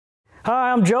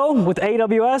Hi, I'm Joe with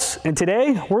AWS, and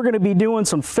today we're going to be doing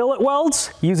some fillet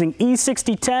welds using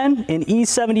E6010 and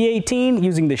E7018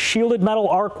 using the shielded metal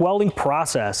arc welding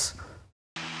process.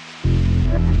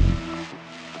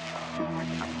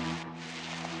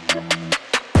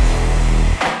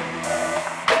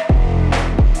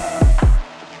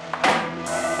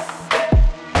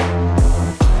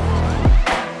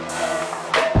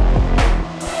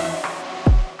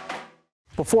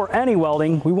 Before any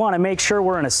welding, we want to make sure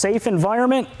we're in a safe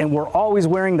environment and we're always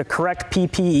wearing the correct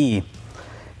PPE.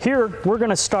 Here, we're going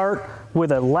to start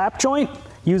with a lap joint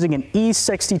using an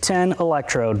E6010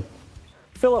 electrode.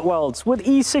 Fillet welds with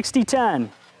E6010.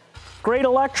 Great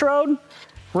electrode.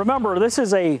 Remember, this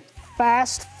is a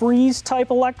fast freeze type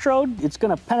electrode. It's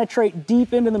going to penetrate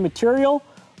deep into the material.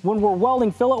 When we're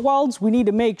welding fillet welds, we need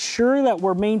to make sure that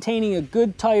we're maintaining a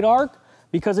good tight arc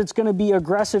because it's going to be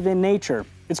aggressive in nature.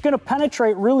 It's going to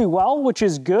penetrate really well, which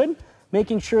is good,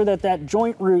 making sure that that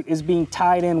joint root is being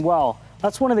tied in well.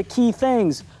 That's one of the key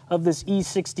things of this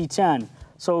E6010.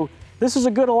 So this is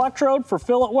a good electrode for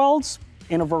fillet welds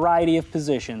in a variety of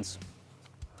positions.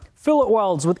 Fillet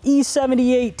welds with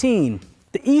E7018.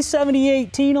 The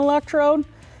E7018 electrode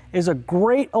is a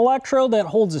great electrode that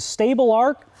holds a stable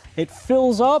arc, it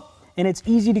fills up, and it's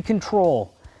easy to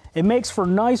control. It makes for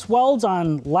nice welds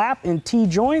on lap and T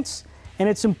joints. And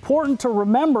it's important to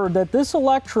remember that this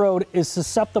electrode is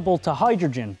susceptible to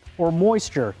hydrogen or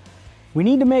moisture. We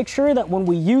need to make sure that when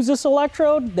we use this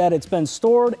electrode that it's been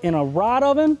stored in a rod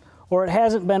oven or it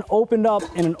hasn't been opened up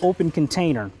in an open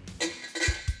container.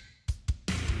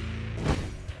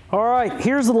 All right,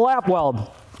 here's the lap weld.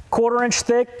 1/4 inch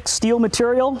thick steel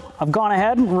material. I've gone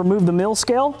ahead and removed the mill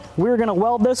scale. We're gonna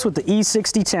weld this with the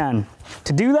E6010.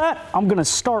 To do that, I'm gonna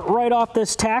start right off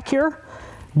this tack here.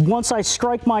 Once I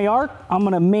strike my arc, I'm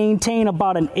going to maintain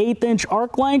about an 1/8 inch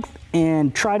arc length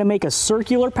and try to make a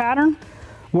circular pattern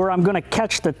where I'm going to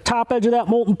catch the top edge of that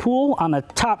molten pool on the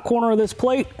top corner of this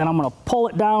plate, and I'm going to pull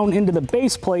it down into the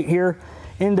base plate here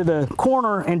into the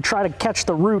corner and try to catch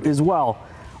the root as well.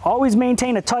 Always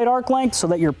maintain a tight arc length so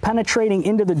that you're penetrating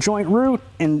into the joint root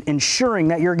and ensuring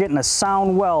that you're getting a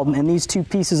sound weld, and these two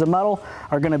pieces of metal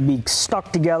are going to be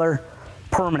stuck together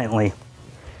permanently.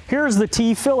 Here's the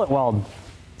T fillet weld.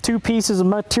 2 pieces of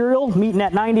material meeting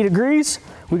at 90 degrees.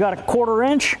 We got a 1/4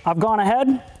 inch. I've gone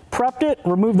ahead, prepped it,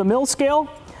 removed the mill scale,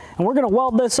 and we're gonna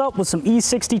weld this up with some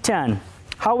E6010.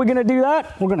 How are we gonna do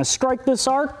that? We're gonna strike this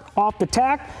arc off the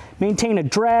tack, maintain a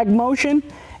drag motion,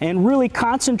 and really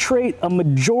concentrate a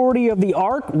majority of the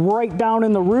arc right down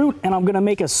in the root, and I'm gonna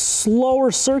make a slower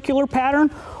circular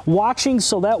pattern, watching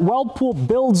so that weld pool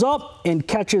builds up and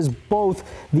catches both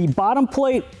the bottom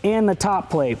plate and the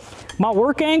top plate. My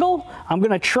work angle, I'm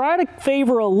gonna try to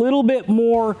favor a little bit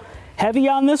more heavy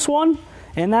on this one,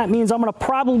 and that means I'm gonna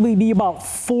probably be about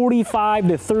 45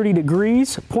 to 30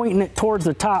 degrees, pointing it towards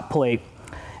the top plate.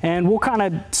 And we'll kind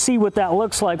of see what that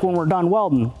looks like when we're done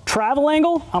welding. Travel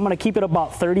angle, I'm gonna keep it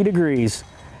about 30 degrees.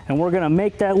 And we're gonna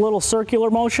make that little circular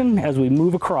motion as we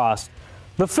move across.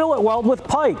 The fillet weld with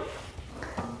pipe.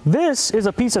 This is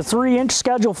a piece of 3 inch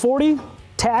Schedule 40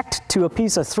 tacked to a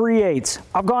piece of 3/8.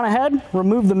 I've gone ahead,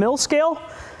 removed the mill scale.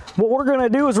 What we're gonna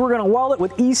do is we're gonna weld it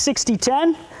with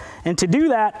E6010. And to do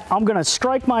that, I'm gonna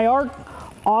strike my arc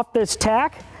off this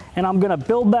tack, and I'm gonna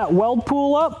build that weld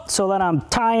pool up so that I'm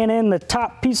tying in the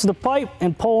top piece of the pipe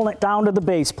and pulling it down to the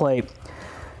base plate.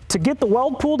 To get the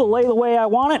weld pool to lay the way I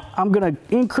want it, I'm gonna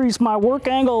increase my work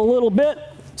angle a little bit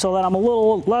so that I'm a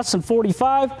little less than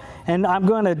 45, and I'm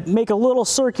gonna make a little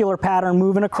circular pattern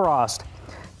moving across.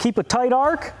 Keep a tight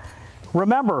arc.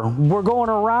 Remember, we're going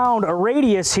around a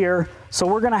radius here, so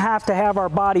we're gonna have to have our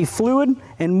body fluid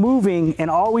and moving and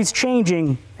always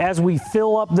changing as we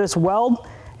fill up this weld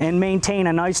and maintain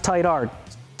a nice tight arc.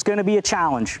 It's gonna be a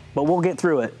challenge, but we'll get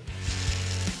through it.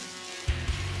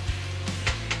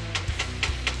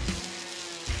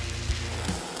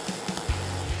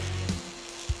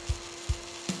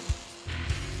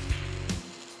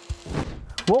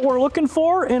 What we're looking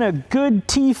for in a good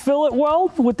T fillet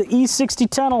weld with the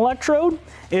E6010 electrode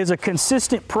is a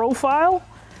consistent profile,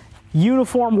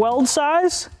 uniform weld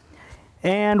size,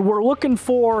 and we're looking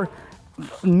for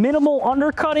minimal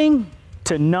undercutting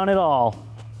to none at all.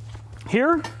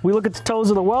 Here, we look at the toes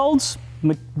of the welds.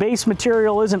 Base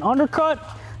material isn't undercut.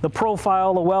 The profile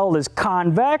of the weld is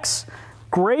convex.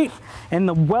 Great. And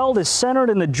the weld is centered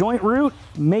in the joint root,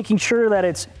 making sure that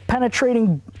it's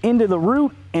penetrating into the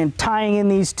root and tying in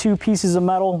these 2 pieces of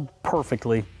metal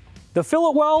perfectly. The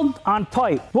fillet weld on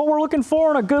pipe. What we're looking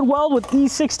for in a good weld with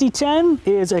E6010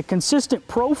 is a consistent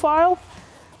profile.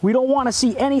 We don't want to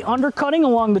see any undercutting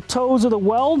along the toes of the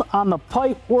weld on the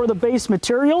pipe or the base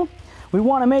material. We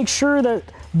want to make sure that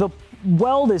the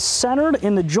weld is centered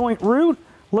in the joint root.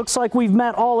 Looks like we've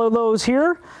met all of those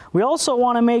here. We also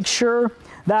want to make sure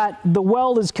that the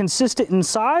weld is consistent in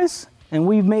size, and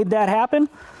we've made that happen.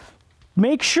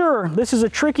 Make sure, this is a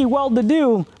tricky weld to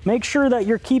do, make sure that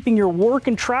you're keeping your work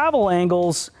and travel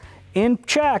angles in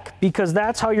check, because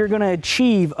that's how you're going to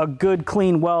achieve a good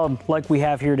clean weld like we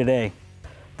have here today.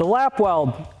 The lap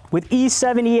weld with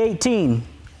E7018.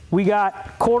 We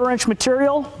got 1/4"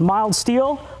 material, mild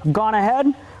steel. I've gone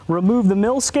ahead, removed the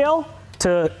mill scale.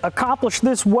 To accomplish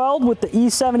this weld with the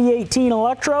E7018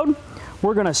 electrode,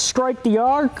 we're going to strike the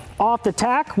arc off the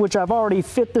tack, which I've already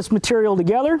fit this material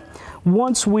together.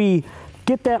 Once we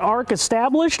get that arc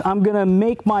established, I'm going to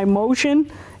make my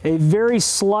motion a very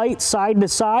slight side to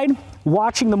side,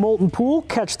 watching the molten pool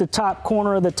catch the top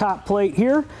corner of the top plate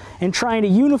here and trying to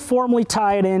uniformly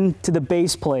tie it in to the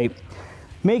base plate.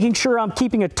 Making sure I'm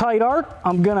keeping a tight arc,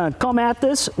 I'm going to come at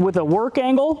this with a work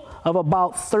angle of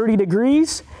about 30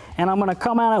 degrees, and I'm going to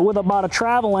come at it with about a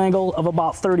travel angle of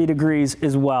about 30 degrees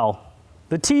as well.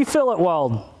 The T-fillet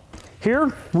weld.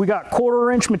 Here we got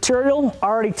 1/4" material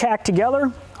already tacked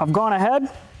together. I've gone ahead,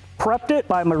 prepped it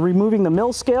by removing the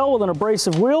mill scale with an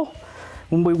abrasive wheel.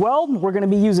 When we weld, we're going to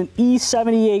be using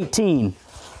E7018.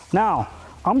 Now,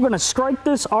 I'm going to strike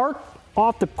this arc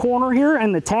off the corner here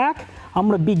and the tack. I'm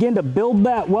going to begin to build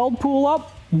that weld pool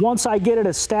up. Once I get it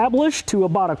established to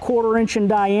about a 1/4" in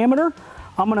diameter,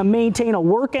 I'm going to maintain a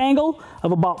work angle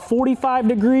of about 45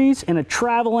 degrees and a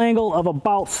travel angle of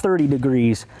about 30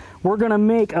 degrees. We're going to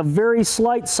make a very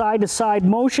slight side-to-side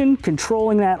motion,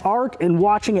 controlling that arc and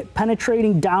watching it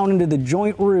penetrating down into the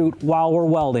joint root while we're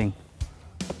welding.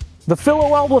 The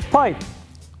Phillip Weld with pipe.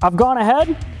 I've gone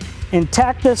ahead and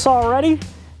tacked this already.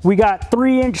 We got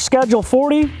 3" schedule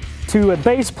 40 to a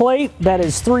base plate that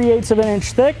is 3/8 of an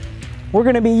inch thick. We're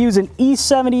going to be using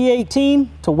E7018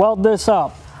 to weld this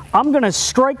up. I'm going to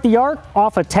strike the arc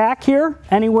off a tack here,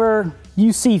 anywhere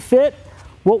you see fit.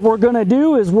 What we're going to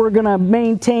do is we're going to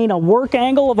maintain a work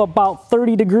angle of about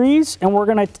 30 degrees, and we're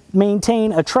going to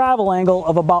maintain a travel angle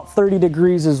of about 30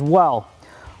 degrees as well.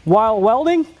 While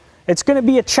welding, it's going to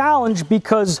be a challenge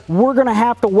because we're going to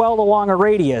have to weld along a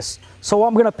radius. So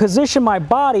I'm going to position my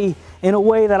body in a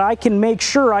way that I can make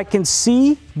sure I can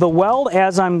see the weld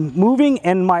as I'm moving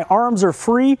and my arms are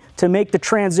free to make the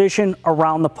transition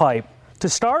around the pipe. To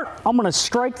start, I'm going to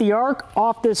strike the arc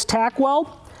off this tack weld,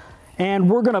 and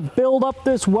we're going to build up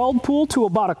this weld pool to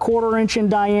about a 1/4" in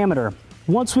diameter.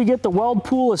 Once we get the weld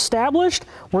pool established,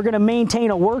 we're going to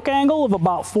maintain a work angle of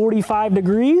about 45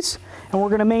 degrees, and we're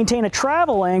going to maintain a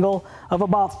travel angle of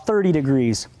about 30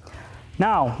 degrees.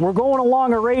 Now, we're going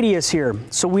along a radius here,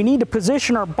 so we need to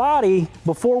position our body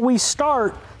before we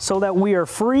start so that we are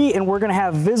free and we're going to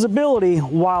have visibility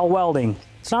while welding.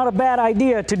 It's not a bad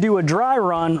idea to do a dry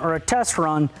run or a test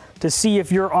run to see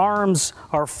if your arms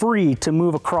are free to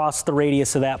move across the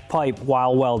radius of that pipe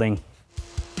while welding.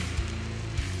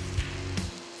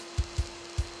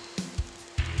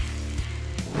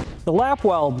 The lap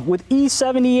weld with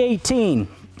E7018.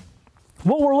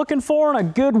 What we're looking for in a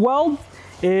good weld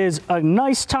is a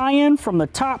nice tie-in from the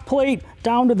top plate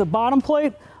down to the bottom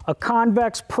plate, a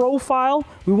convex profile.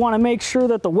 We want to make sure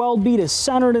that the weld bead is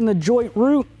centered in the joint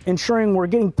root, ensuring we're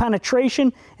getting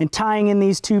penetration and tying in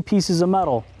these two pieces of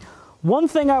metal. One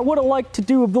thing I would have liked to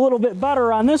do a little bit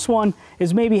better on this one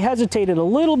is maybe hesitated a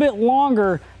little bit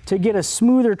longer to get a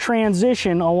smoother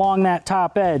transition along that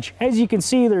top edge. As you can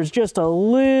see, there's just a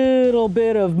little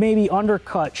bit of maybe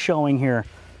undercut showing here.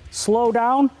 Slow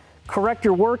down, correct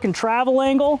your work and travel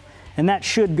angle, and that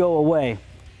should go away.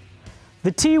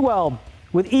 The T-weld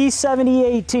with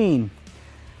E7018.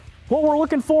 What we're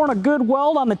looking for in a good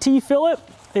weld on the T-fillet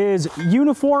is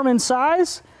uniform in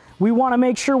size. We want to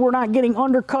make sure we're not getting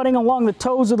undercutting along the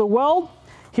toes of the weld.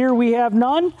 Here we have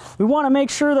none. We want to make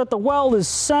sure that the weld is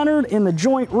centered in the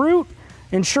joint root,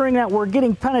 ensuring that we're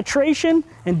getting penetration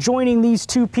and joining these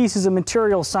two pieces of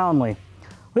material soundly.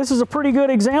 This is a pretty good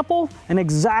example and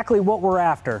exactly what we're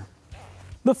after.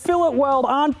 The Phillip Weld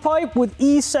on pipe with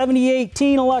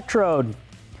E7018 electrode.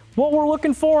 What we're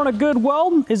looking for in a good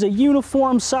weld is a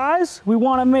uniform size. We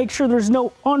want to make sure there's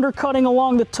no undercutting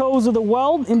along the toes of the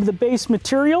weld into the base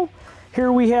material.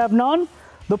 Here we have none.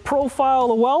 The profile of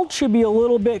the weld should be a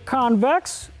little bit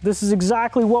convex. This is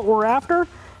exactly what we're after.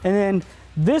 And then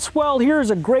this weld here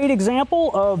is a great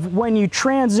example of when you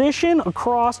transition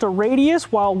across a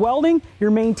radius while welding,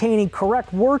 you're maintaining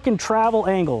correct work and travel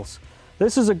angles.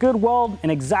 This is a good weld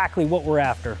and exactly what we're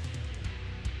after.